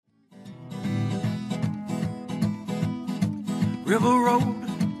River Road,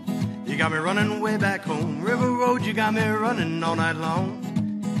 you got me running way back home. River Road, you got me running all night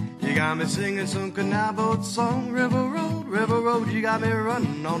long. You got me singing some canal boat song. River Road, you got me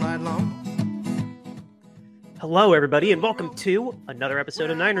running all night long. Hello, everybody, and welcome to another episode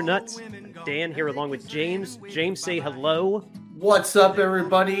of Niner Nuts. Dan here along with James. James, say hello. What's up,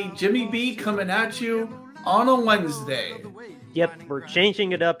 everybody? Jimmy B coming at you on a Wednesday. Yep, we're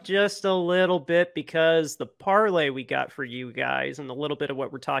changing it up just a little bit because the parlay we got for you guys and a little bit of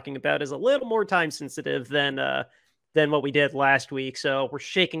what we're talking about is a little more time sensitive than what we did last week. So we're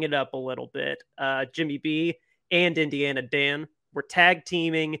shaking it up a little bit. Jimmy B and Indiana Dan, we're tag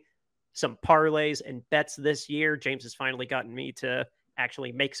teaming some parlays and bets this year. James has finally gotten me to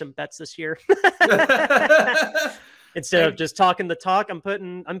actually make some bets this year. Instead of just talking the talk, I'm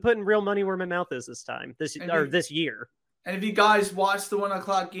putting real money where my mouth is this time. This year. And if you guys watched the 1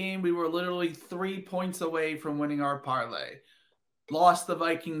 o'clock game, we were literally 3 points away from winning our parlay. Lost the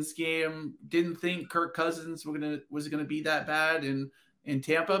Vikings game. Didn't think Kirk Cousins was gonna be that bad in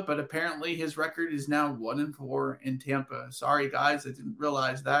Tampa, but apparently his record is now 1-4 in Tampa. Sorry guys, I didn't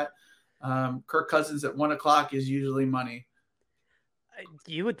realize that. Kirk Cousins at 1 o'clock is usually money.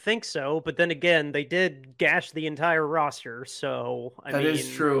 You would think so, but then again, they did gash the entire roster, so That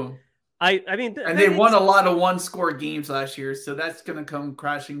is true. I mean, and they won a lot of one-score games last year, so that's going to come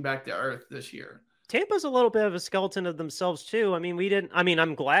crashing back to earth this year. Tampa's a little bit of a skeleton of themselves too.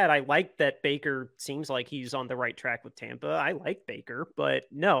 I'm glad. I like that Baker seems like he's on the right track with Tampa. I like Baker, but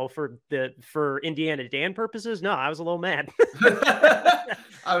no, for Indiana Dan purposes, no, I was a little mad.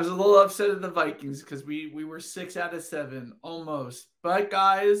 I was a little upset at the Vikings because we were 6 out of 7 almost. But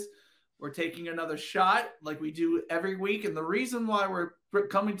guys, we're taking another shot like we do every week. And the reason why we're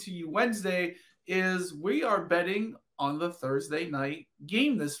coming to you Wednesday is we are betting on the Thursday night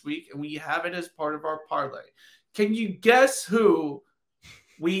game this week, and we have it as part of our parlay. Can you guess who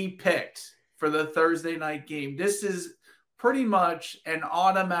we picked for the Thursday night game? This is pretty much an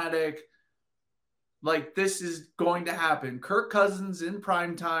automatic, like, this is going to happen. Kirk Cousins in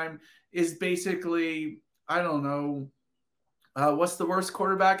primetime is basically, I don't know, what's the worst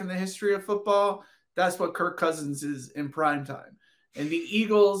quarterback in the history of football? That's what Kirk Cousins is in primetime. And the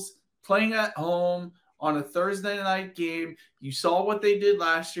Eagles playing at home on a Thursday night game. You saw what they did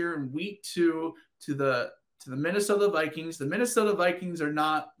last year in week 2 to the Minnesota Vikings. The Minnesota Vikings are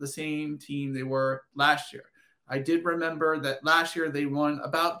not the same team they were last year. I did remember that last year they won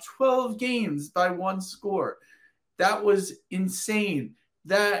about 12 games by 1 score. That was insane.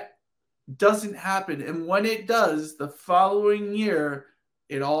 That doesn't happen. And when it does, the following year,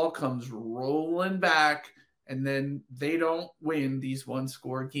 it all comes rolling back, and then they don't win these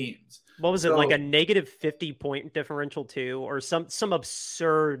 1-score games. What was it, like a negative 50-point differential too, or some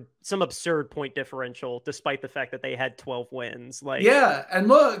absurd point differential, despite the fact that they had 12 wins? Yeah, and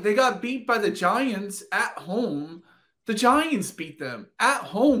look, they got beat by the Giants at home. The Giants beat them at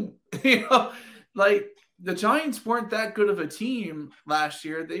home. The Giants weren't that good of a team last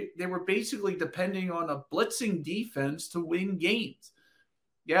year. They were basically depending on a blitzing defense to win games.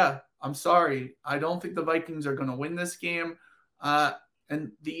 Yeah, I'm sorry. I don't think the Vikings are going to win this game.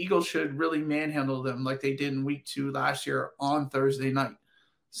 And the Eagles should really manhandle them like they did in week 2 last year on Thursday night.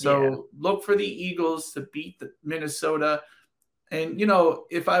 So Look for the Eagles to beat the Minnesota. And,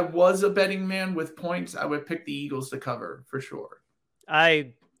 if I was a betting man with points, I would pick the Eagles to cover for sure.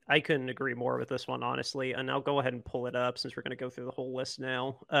 I couldn't agree more with this one, honestly. And I'll go ahead and pull it up since we're going to go through the whole list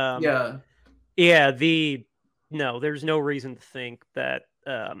now. There's no reason to think that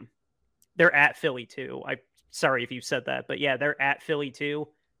they're at Philly too. Sorry if you said that, but yeah, they're at Philly too.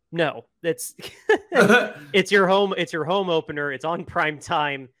 No, it's it's your home opener. It's on prime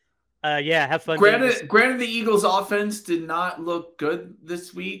time. Have fun. Granted, the Eagles' offense did not look good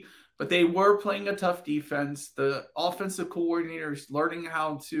this week, but they were playing a tough defense. The offensive coordinator is learning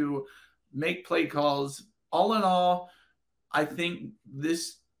how to make play calls. All in all, I think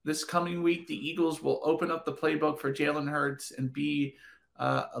this coming week, the Eagles will open up the playbook for Jalen Hurts and be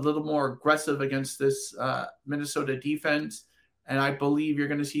a little more aggressive against this Minnesota defense. And I believe you're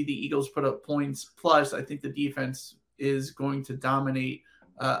going to see the Eagles put up points. Plus, I think the defense is going to dominate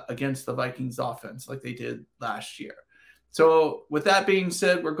against the Vikings offense like they did last year. So with that being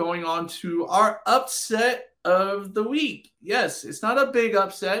said, we're going on to our upset of the week. Yes, it's not a big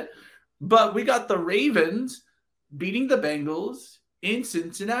upset, but we got the Ravens beating the Bengals in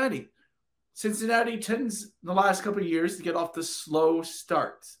Cincinnati. Cincinnati tends the last couple of years to get off the slow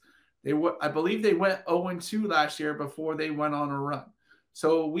starts. I believe they went 0-2 last year before they went on a run.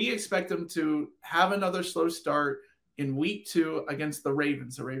 So we expect them to have another slow start in week 2 against the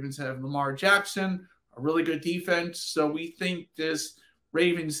Ravens. The Ravens have Lamar Jackson, a really good defense. So we think this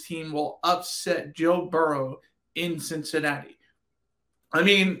Ravens team will upset Joe Burrow in Cincinnati. I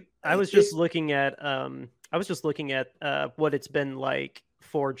mean, I was just looking at what it's been like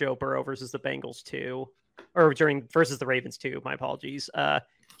for Joe Burrow versus the Bengals too, or versus the Ravens too. My apologies.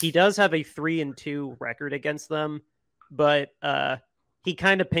 He does have a 3-2 record against them, but he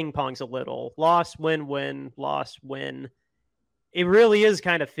kind of ping pongs a little. Loss, win, win, loss, win. It really is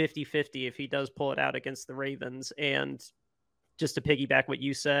kind of 50-50 if he does pull it out against the Ravens. And just to piggyback what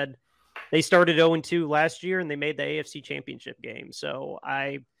you said, they started 0-2 last year and they made the AFC Championship game. So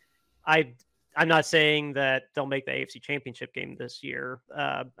I'm not saying that they'll make the AFC Championship game this year.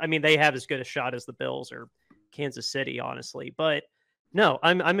 I mean, they have as good a shot as the Bills or Kansas City, honestly. But no,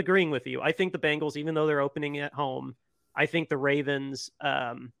 I'm agreeing with you. I think the Bengals, even though they're opening at home, I think the Ravens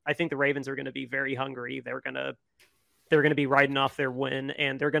are going to be very hungry. They're going to be riding off their win,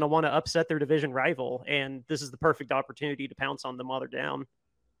 and they're going to want to upset their division rival. And this is the perfect opportunity to pounce on them while they're down.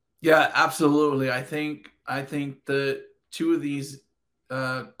 Yeah, absolutely. I think the two of these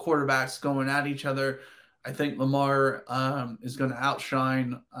quarterbacks going at each other, I think Lamar is going to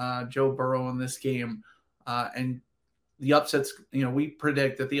outshine Joe Burrow in this game. And the upsets, we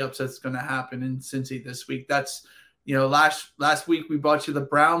predict that the upset's going to happen in Cincy this week. That's, last week we brought you the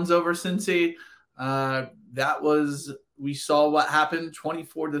Browns over Cincy. We saw what happened,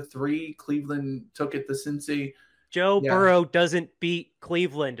 24-3. Cleveland took it to Cincy. Joe Burrow doesn't beat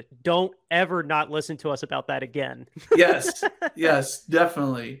Cleveland. Don't ever not listen to us about that again. Yes,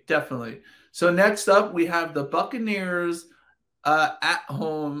 definitely. So next up, we have the Buccaneers at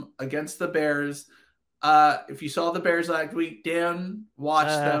home against the Bears. If you saw the Bears last week, Dan watched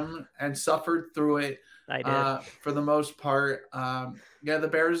them and suffered through it. I did. For the most part. The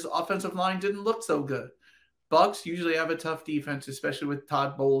Bears' offensive line didn't look so good. Bucs usually have a tough defense, especially with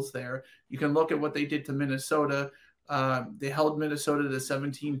Todd Bowles there. You can look at what they did to Minnesota. They held Minnesota to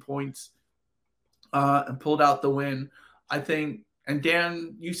 17 points and pulled out the win. I think, and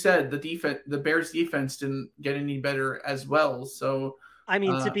Dan, you said the Bears' defense didn't get any better as well. So, I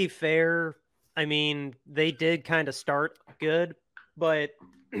mean, to be fair, they did kind of start good, but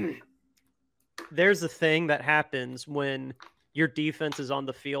there's a thing that happens when your defense is on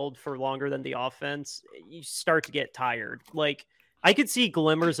the field for longer than the offense. You start to get tired. Like, I could see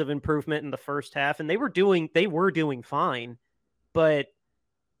glimmers of improvement in the first half, and they were doing fine, but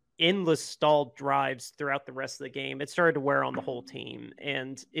endless stalled drives throughout the rest of the game, it started to wear on the whole team.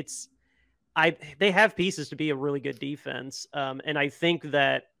 And they have pieces to be a really good defense. And I think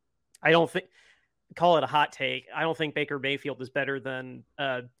that call it a hot take, I don't think Baker Mayfield is better than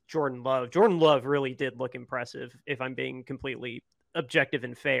Jordan Love. Jordan Love really did look impressive, if I'm being completely objective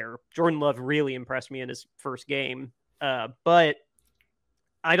and fair. Jordan Love really impressed me in his first game. But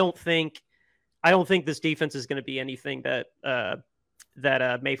I don't think this defense is going to be anything that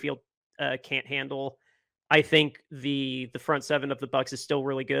Mayfield can't handle. I think the front seven of the Bucs is still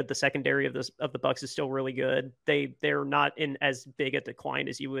really good. The secondary of the Bucs is still really good. They're not in as big a decline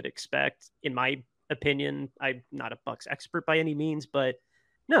as you would expect, in my opinion. I'm not a Bucs expert by any means, but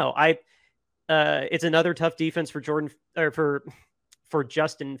no, it's another tough defense for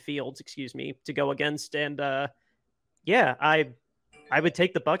Justin Fields, to go against. And I would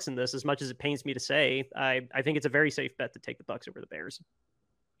take the Bucs in this, as much as it pains me to say. I think it's a very safe bet to take the Bucs over the Bears.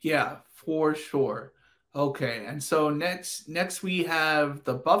 Yeah, for sure. Okay, and so next we have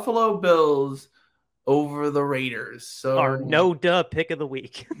the Buffalo Bills over the Raiders. So our no-duh pick of the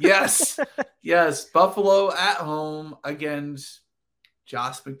week. Yes. Buffalo at home against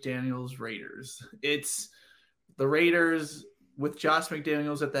Josh McDaniels' Raiders. It's the Raiders with Josh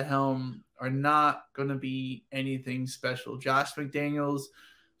McDaniels at the helm are not going to be anything special. Josh McDaniels,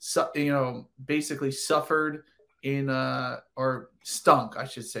 basically suffered or stunk, I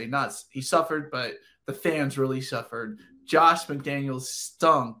should say. He suffered, but the fans really suffered. Josh McDaniels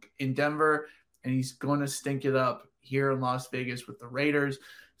stunk in Denver, and he's going to stink it up here in Las Vegas with the Raiders.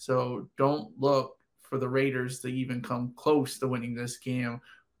 So don't look for the Raiders to even come close to winning this game.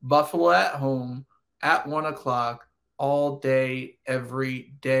 Buffalo at home at 1:00. All day,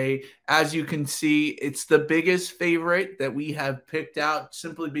 every day. As you can see, it's the biggest favorite that we have picked out,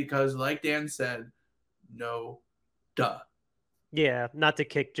 simply because, like Dan said, no duh. Yeah, not to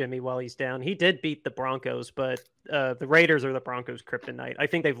kick Jimmy while he's down. He did beat the Broncos, but the Raiders are the Broncos' kryptonite. I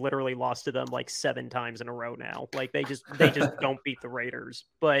think they've literally lost to them like 7 times in a row now. Like they just don't beat the Raiders.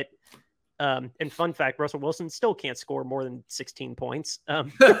 But and fun fact, Russell Wilson still can't score more than 16 points.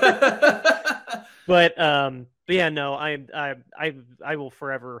 But yeah, no, I will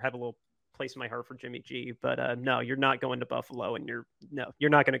forever have a little place in my heart for Jimmy G. But no, you're not going to Buffalo, and you're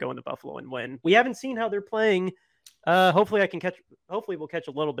not going to go into Buffalo and win. We haven't seen how they're playing. Hopefully we'll catch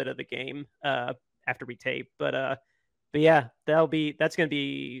a little bit of the game after we tape. But yeah, that could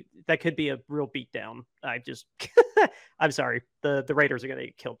be a real beatdown. I'm sorry. The Raiders are going to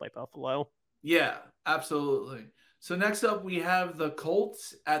get killed by Buffalo. Yeah, absolutely. So next up, we have the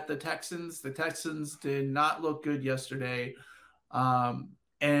Colts at the Texans. The Texans did not look good yesterday.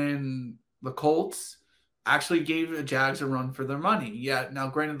 And the Colts actually gave the Jags a run for their money. Yeah, now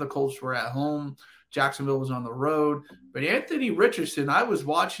granted, the Colts were at home. Jacksonville was on the road. But Anthony Richardson, I was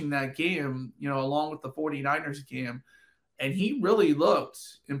watching that game, along with the 49ers game, and he really looked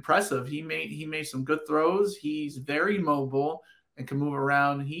impressive. He made some good throws. He's very mobile and can move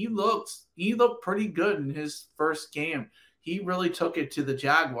around. He looked pretty good in his first game. He really took it to the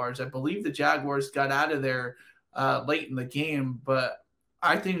Jaguars. I believe the Jaguars got out of there late in the game, but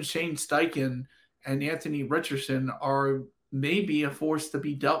I think Shane Steichen and Anthony Richardson are maybe a force to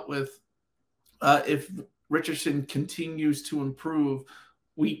be dealt with if Richardson continues to improve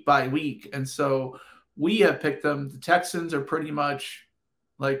week by week. And so we have picked them. The Texans are pretty much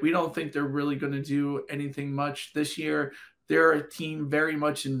we don't think they're really going to do anything much this year. They're a team very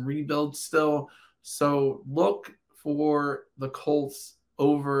much in rebuild still. So look for the Colts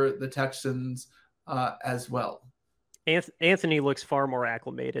over the Texans as well. Anthony looks far more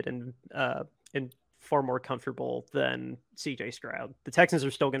acclimated and far more comfortable than CJ Stroud. The Texans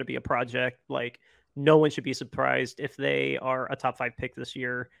are still going to be a project. No one should be surprised if they are a top 5 pick this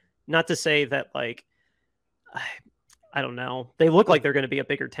year. Not to say that I don't know. They look like they're going to be a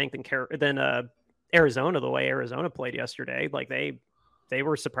bigger tank than Arizona, the way Arizona played yesterday. They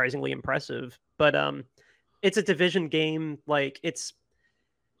were surprisingly impressive. But it's a division game. It's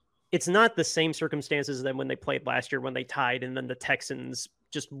not the same circumstances than when they played last year when they tied and then the Texans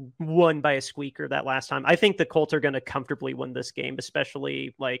just won by a squeaker that last time. I think the Colts are going to comfortably win this game,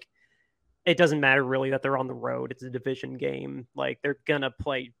 especially it doesn't matter really that they're on the road. It's a division game. They're going to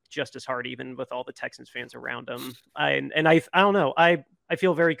play just as hard, even with all the Texans fans around them. I don't know. I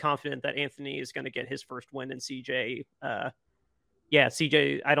feel very confident that Anthony is going to get his first win, and CJ,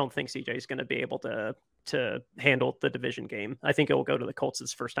 CJ, I don't think CJ is going to be able to handle the division game. I think it will go to the Colts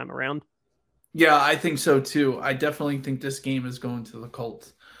this first time around. Yeah, I think so too. I definitely think this game is going to the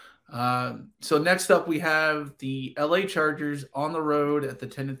Colts. So next up, we have the LA Chargers on the road at the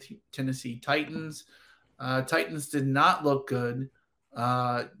Tennessee Titans. Titans did not look good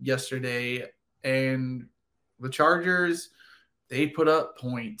yesterday, and the Chargers, they put up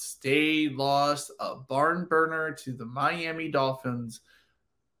points. They lost a barn burner to the Miami Dolphins.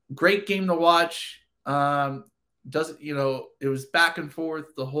 Great game to watch. It was back and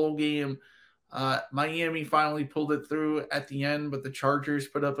forth the whole game. Miami finally pulled it through at the end, but the Chargers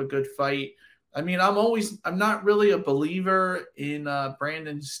put up a good fight. I mean, I'm not really a believer in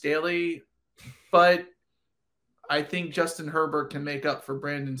Brandon Staley, but I think Justin Herbert can make up for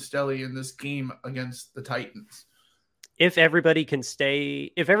Brandon Staley in this game against the Titans. If everybody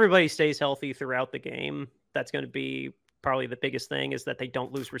stays healthy throughout the game, that's going to be probably the biggest thing, is that they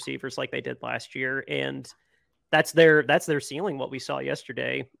don't lose receivers like they did last year. And that's their ceiling, what we saw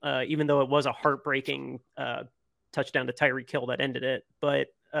yesterday, even though it was a heartbreaking touchdown to Tyreek Hill that ended it. But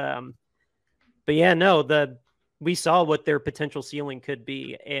yeah, no, we saw what their potential ceiling could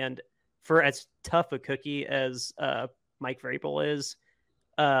be. And for as tough a cookie as Mike Vrabel is,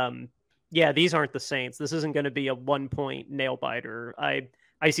 these aren't the Saints. This isn't going to be a 1-point nail biter. I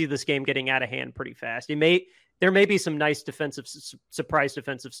see this game getting out of hand pretty fast. There may be some nice surprise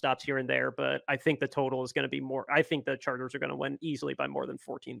defensive stops here and there, but I think the total is going to be more. I think the Chargers are going to win easily by more than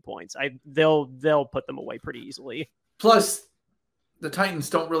 14 points. They'll put them away pretty easily. Plus, the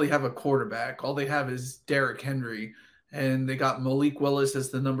Titans don't really have a quarterback. All they have is Derrick Henry, and they got Malik Willis as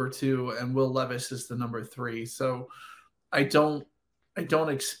the number 2 and Will Levis as the number 3. So I don't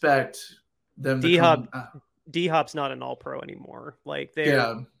expect them to D-Hop's not an all-pro anymore.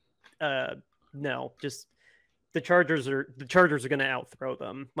 No, just the Chargers are going to outthrow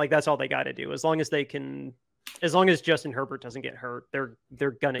them. That's all they got to do. As long as Justin Herbert doesn't get hurt,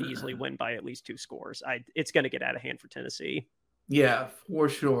 they're going to easily win by at least 2 scores. It's going to get out of hand for Tennessee. Yeah, for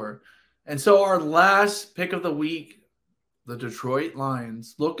sure. And so our last pick of the week, the Detroit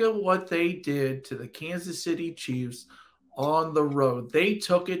Lions. Look at what they did to the Kansas City Chiefs on the road. They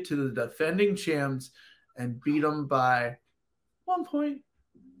took it to the defending champs and beat them by 1 point.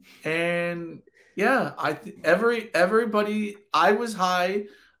 And yeah, everybody, I was high.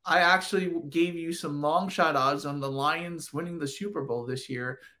 I actually gave you some long shot odds on the Lions winning the Super Bowl this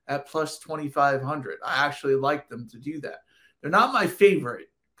year at plus 2,500. I actually like them to do that. They're not my favorite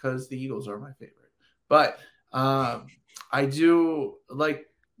because the Eagles are my favorite. But I do like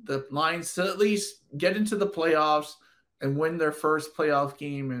the Lions to at least get into the playoffs and win their first playoff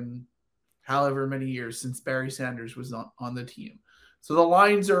game in however many years since Barry Sanders was on the team. So the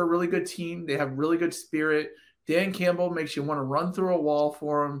Lions are a really good team. They have really good spirit. Dan Campbell makes you want to run through a wall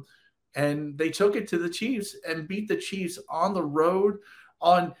for them. And they took it to the Chiefs and beat the Chiefs on the road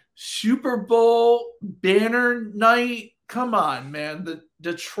on Super Bowl banner night. Come on, man. The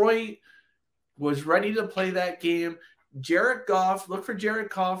Detroit was ready to play that game. Jared Goff, look for Jared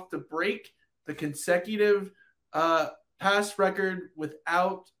Goff to break the consecutive pass record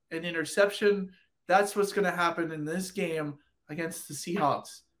without an interception. That's what's going to happen in this game against the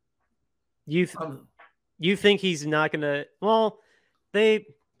Seahawks. You think he's not going to? Well, it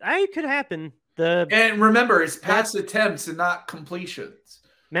could happen. And remember, it's pass attempts and not completions.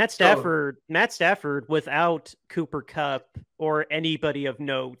 Matt Stafford without Cooper Kupp or anybody of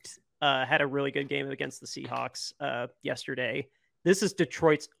note had a really good game against the Seahawks yesterday. This is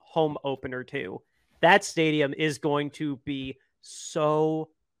Detroit's home opener too. That stadium is going to be so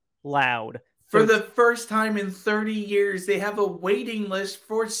loud. For the first time in 30 years, they have a waiting list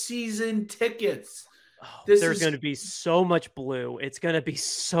for season tickets. There's going to be so much blue. It's going to be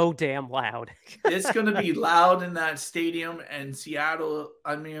so damn loud. It's going to be loud in that stadium. And Seattle,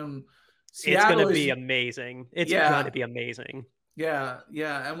 it's going to be amazing. It's going to be amazing. Yeah.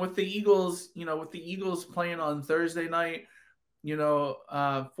 And with the Eagles, playing on Thursday night,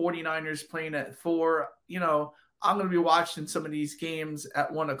 49ers playing at 4, I'm going to be watching some of these games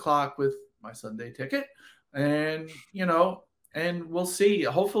at 1:00 with my Sunday ticket. And, and we'll see.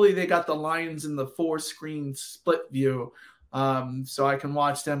 Hopefully they got the Lions in the 4-screen split view, so I can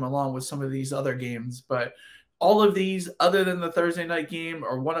watch them along with some of these other games. But all of these, other than the Thursday night game,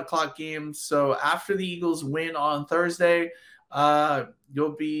 are 1:00 games. So after the Eagles win on Thursday,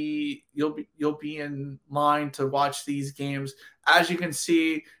 you'll be in line to watch these games. As you can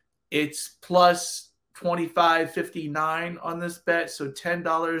see, it's plus 25.59 on this bet, so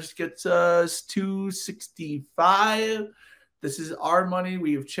 $10 gets us $265. This is our money.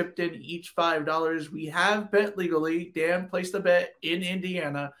 We have chipped in each $5. We have bet legally. Dan placed a bet in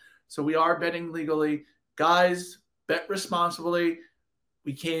Indiana, so we are betting legally. Guys, bet responsibly.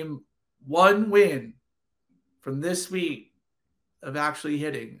 We came one win from this week of actually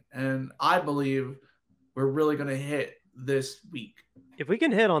hitting, and I believe we're really going to hit this week. If we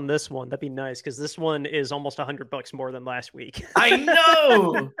can hit on this one, that'd be nice, because this one is almost $100 more than last week. I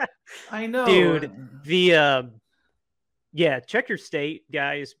know, dude. Check your state,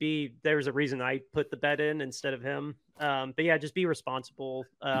 guys. There's a reason I put the bet in instead of him. But yeah, just be responsible.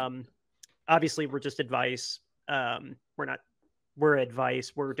 Obviously, we're just advice. We're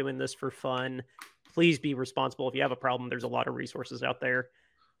advice. We're doing this for fun. Please be responsible. If you have a problem, there's a lot of resources out there.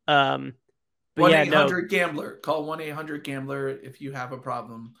 1-800-GAMBLER. Call 1-800-GAMBLER if you have a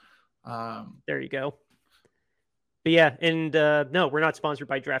problem. There you go. But yeah, and no, we're not sponsored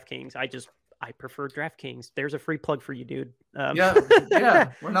by DraftKings. I prefer DraftKings. There's a free plug for you, dude.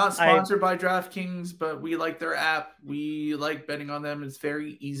 Yeah. We're not sponsored by DraftKings, but we like their app. We like betting on them. It's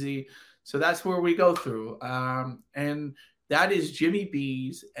very easy. So that's where we go through. And that is Jimmy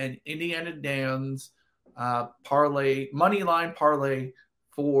B's and Indiana Dan's parlay, money line parlay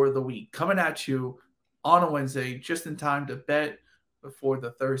for the week, coming at you on a Wednesday, just in time to bet before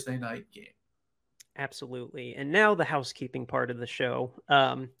the Thursday night game. Absolutely. And now the housekeeping part of the show.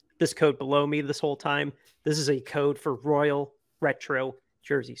 This code below me this whole time, this is a code for Royal Retro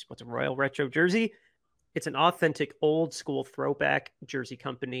jerseys. What's a Royal Retro jersey? It's an authentic old school throwback jersey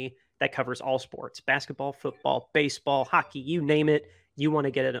company that covers all sports: basketball, football, baseball, hockey, you name it. You want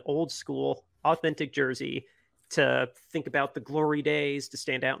to get an old school authentic jersey to think about the glory days, to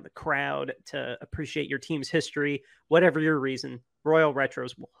stand out in the crowd, to appreciate your team's history, whatever your reason. Royal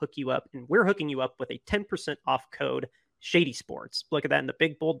Retros will hook you up, and we're hooking you up with a 10% off code, Shady Sports. Look at that in the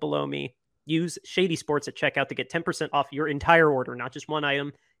big bold below me. Use Shady Sports at checkout to get 10% off your entire order, not just one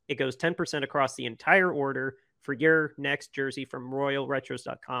item. It goes 10% across the entire order for your next jersey from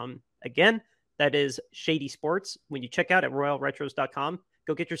royalretros.com. Again, that is Shady Sports. When you check out at royalretros.com,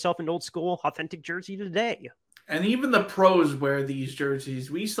 go get yourself an old school authentic jersey today. And even the pros wear these jerseys.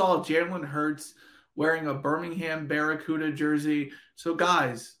 We saw Jalen Hurts wearing a Birmingham Barracuda jersey. So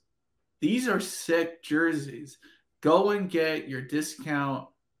guys, these are sick jerseys. Go and get your discount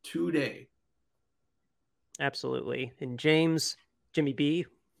today. Absolutely. And James, Jimmy B,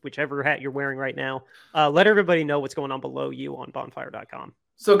 whichever hat you're wearing right now, let everybody know what's going on below you on bonfire.com.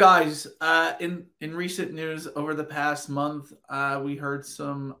 So guys, in recent news over the past month, we heard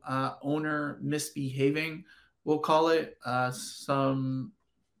some owner misbehaving, we'll call it, some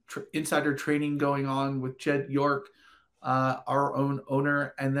insider trading going on with Jed York, our own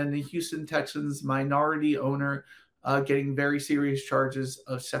owner, and then the Houston Texans minority owner getting very serious charges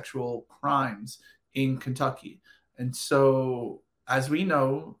of sexual crimes in Kentucky. And so, as we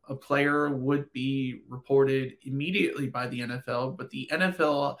know, a player would be reported immediately by the NFL, but the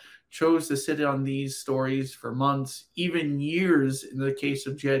NFL chose to sit on these stories for months, even years in the case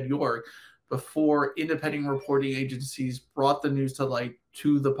of Jed York, before independent reporting agencies brought the news to light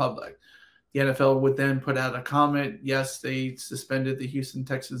to the public. The NFL would then put out a comment. Yes, they suspended the Houston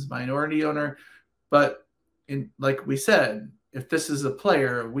Texans minority owner, but like we said, if this is a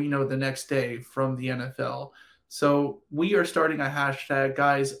player, we know the next day from the NFL. So we are starting a hashtag,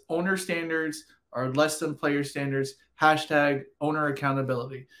 guys. Owner standards are less than player standards. Hashtag owner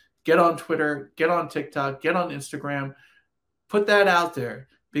accountability. Get on Twitter, get on TikTok, get on Instagram. Put that out there,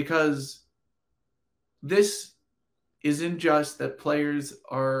 because this isn't just that players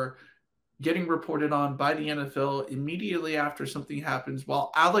are getting reported on by the NFL immediately after something happens,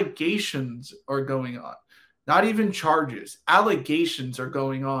 while allegations are going on. Not even charges. Allegations are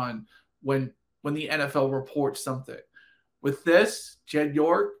going on when the NFL reports something. With this, Jed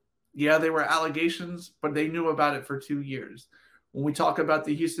York, yeah, they were allegations, but they knew about it for 2 years. When we talk about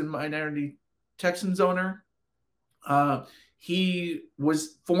the Houston minority Texans owner, he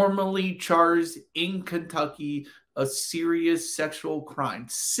was formally charged in Kentucky of serious sexual crime,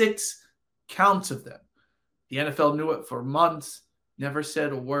 6 counts of them. The NFL knew it for months, never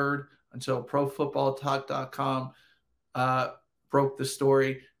said a word until ProFootballTalk.com broke the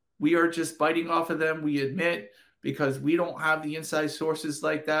story. We are just biting off of them, we admit, because we don't have the inside sources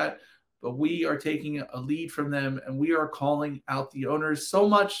like that, but we are taking a lead from them, and we are calling out the owners, so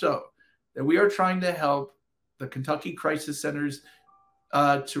much so that we are trying to help the Kentucky Crisis Centers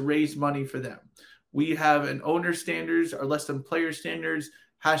to raise money for them. We have an owner standards are less than player standards,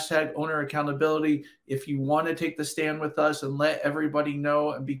 hashtag owner accountability. If you want to take the stand with us and let everybody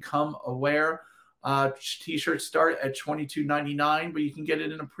know and become aware, t-shirts start at $22.99, but you can get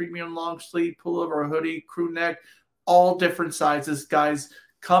it in a premium long sleeve, pullover, hoodie, crew neck, all different sizes, guys,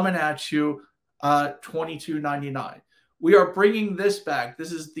 coming at you, $22.99. We are bringing this back.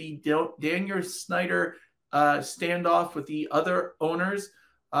 This is the Daniel Snyder standoff with the other owners.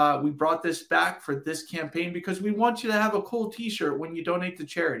 We brought this back for this campaign because we want you to have a cool t-shirt when you donate to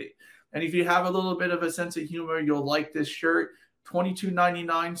charity. And if you have a little bit of a sense of humor, you'll like this shirt.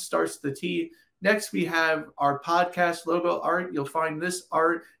 $22.99 starts the tee. Next, we have our podcast logo art. You'll find this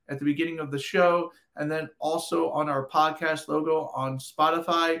art at the beginning of the show, and then also on our podcast logo on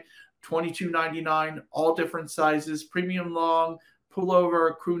Spotify. $22.99, all different sizes, premium long,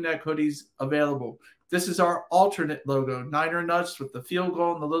 pullover, crew neck hoodies available. This is our alternate logo, Niner Nuts with the field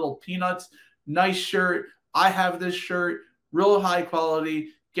goal and the little peanuts. Nice shirt. I have this shirt, real high quality.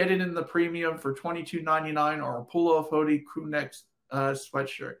 Get it in the premium for $22.99 or a pull-off hoodie, crew neck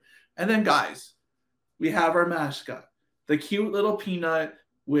sweatshirt. And then, guys, we have our mascot, the cute little peanut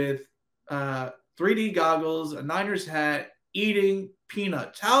with 3D goggles, a Niners hat, eating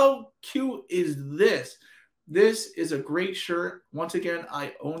peanuts. How cute is this? This is a great shirt. Once again,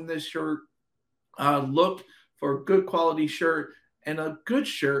 I own this shirt. Look for a good quality shirt and a good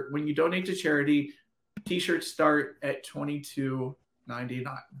shirt when you donate to charity. T-shirts start at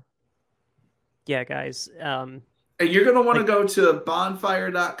 $22.99. Yeah, guys. And you're going to want to go to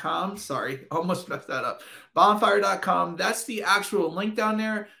bonfire.com. Sorry, almost messed that up. Bonfire.com. That's the actual link down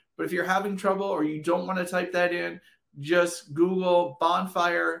there. But if you're having trouble or you don't want to type that in, just Google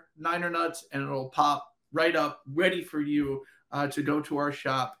Bonfire Niner Nuts and it'll pop right up, ready for you to go to our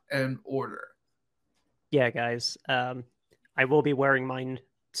shop and order. Yeah, guys. I will be wearing mine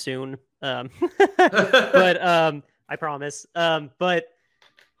soon. But I promise. But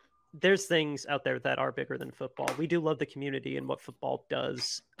there's things out there that are bigger than football. We do love the community and what football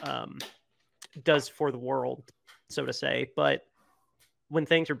does for the world, so to say. But when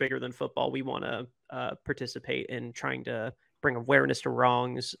things are bigger than football, we want to participate in trying to bring awareness to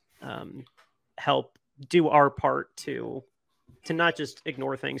wrongs, help do our part to not just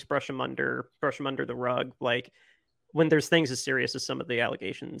ignore things, brush them under the rug. Like when there's things as serious as some of the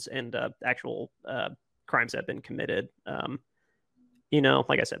allegations and actual crimes that have been committed.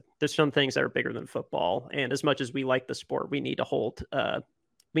 Like I said, there's some things that are bigger than football. And as much as we like the sport, we need to hold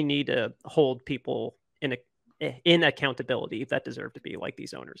people in accountability that deserve to be like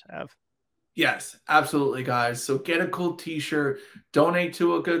these owners have. Yes, absolutely, guys. So get a cool t-shirt, donate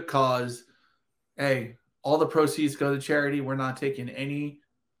to a good cause. Hey, all the proceeds go to charity. We're not taking any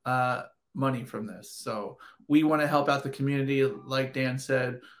money from this. So we want to help out the community. Like Dan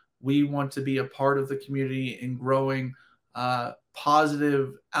said, we want to be a part of the community and growing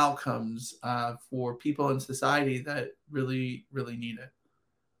positive outcomes for people in society that really, really need it.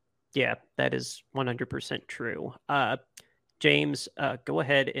 Yeah, that is 100% true. James, go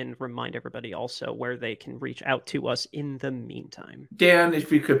ahead and remind everybody also where they can reach out to us in the meantime. Dan,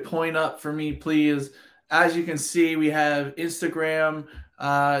 if you could point up for me, please. As you can see, we have Instagram,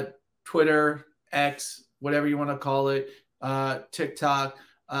 Twitter, X, whatever you want to call it, TikTok.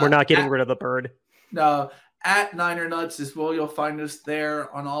 We're not getting rid of the bird. No, at Niner Nuts as well. You'll find us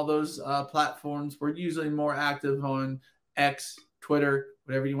there on all those platforms. We're usually more active on X, Twitter,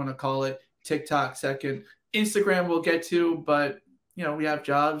 whatever you want to call it, TikTok second. Instagram we'll get to, but we have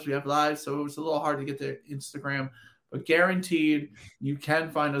jobs, we have lives, so it's a little hard to get to Instagram. But guaranteed, you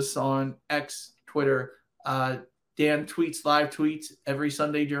can find us on X, Twitter. Dan tweets live tweets every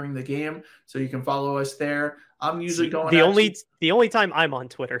Sunday during the game, so you can follow us there. I'm usually going the only time I'm on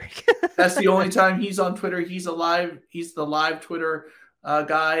Twitter. That's the only time he's on Twitter. He's the live Twitter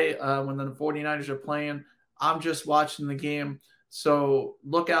guy when the 49ers are playing. I'm just watching the game. So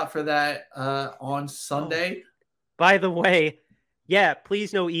look out for that on Sunday. By the way, yeah,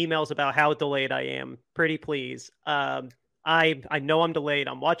 please no emails about how delayed I am. Pretty please. I know I'm delayed.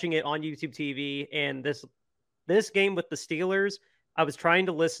 I'm watching it on YouTube TV, and this game with the Steelers, I was trying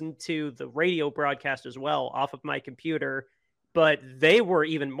to listen to the radio broadcast as well off of my computer, but they were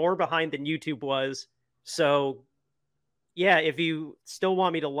even more behind than YouTube was. So yeah, if you still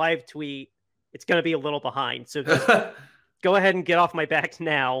want me to live tweet, it's going to be a little behind. So just go ahead and get off my back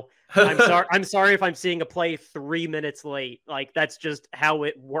now. I'm sorry if I'm seeing a play 3 minutes late. Like, that's just how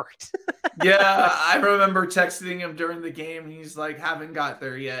it worked. Yeah, I remember texting him during the game. He's like, haven't got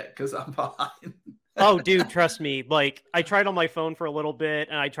there yet because I'm behind. Oh, dude, trust me. Like, I tried on my phone for a little bit,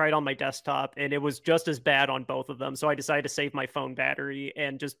 and I tried on my desktop, and it was just as bad on both of them. So I decided to save my phone battery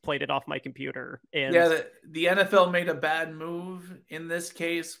and just played it off my computer. And yeah, the NFL made a bad move in this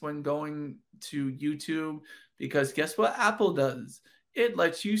case when going to YouTube, because guess what Apple does? It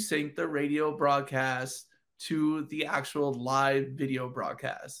lets you sync the radio broadcast to the actual live video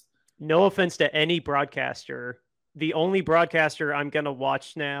broadcast. No offense to any broadcaster. The only broadcaster I'm going to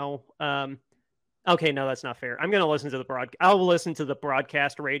watch now... Okay, no, that's not fair. I'm going to listen to the I will listen to the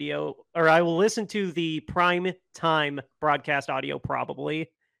broadcast radio, or I will listen to the prime time broadcast audio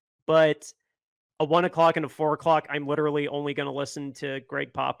probably. But a 1 o'clock and a 4 o'clock, I'm literally only going to listen to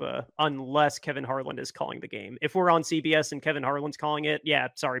Greg Papa unless Kevin Harlan is calling the game. If we're on CBS and Kevin Harlan's calling it, yeah,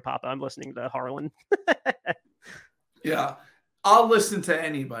 sorry, Papa, I'm listening to Harlan. Yeah, I'll listen to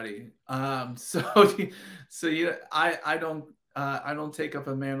anybody. I don't take up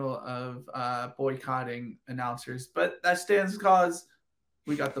a mantle of boycotting announcers, but that stands cause.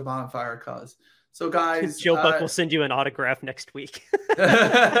 We got the bonfire cause. So, guys, Joe Buck will send you an autograph next week.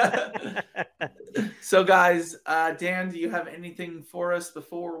 So, guys, Dan, do you have anything for us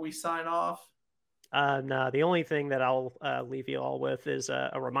before we sign off? No, the only thing that I'll leave you all with is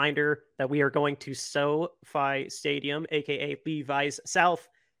a reminder that we are going to SoFi Stadium, aka Levi's South,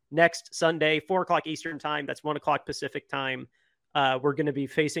 next Sunday, 4 o'clock Eastern time. That's 1 o'clock Pacific time. We're going to be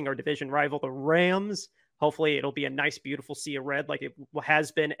facing our division rival, the Rams. Hopefully it'll be a nice, beautiful sea of red like it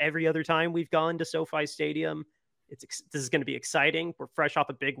has been every other time we've gone to SoFi Stadium. This is going to be exciting. We're fresh off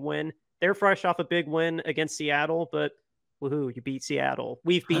a big win. They're fresh off a big win against Seattle, but woohoo, you beat Seattle.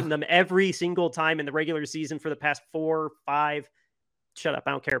 We've beaten them every single time in the regular season for the past 4, 5. Shut up.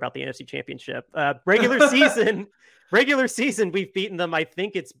 I don't care about the NFC Championship. Regular season, we've beaten them. I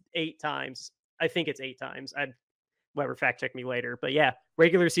think it's 8 times. Whoever fact check me later. But yeah,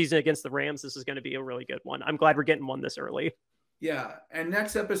 regular season against the Rams, this is going to be a really good one. I'm glad we're getting one this early. Yeah. And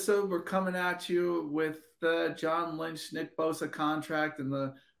next episode, we're coming at you with the John Lynch, Nick Bosa contract and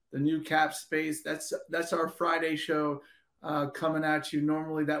the new cap space. That's our Friday show coming at you.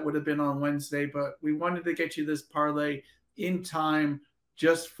 Normally that would have been on Wednesday, but we wanted to get you this parlay in time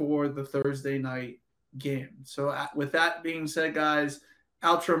just for the Thursday night game. So with that being said, guys,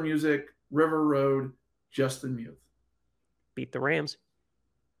 outro music, River Road, Justin Muth. Beat the Rams.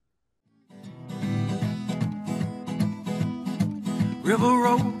 River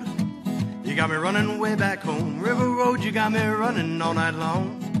Road, you got me running way back home. River Road, you got me running all night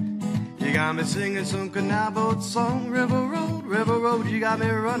long. You got me singing some canal boat song. River Road, you got me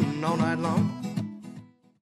running all night long.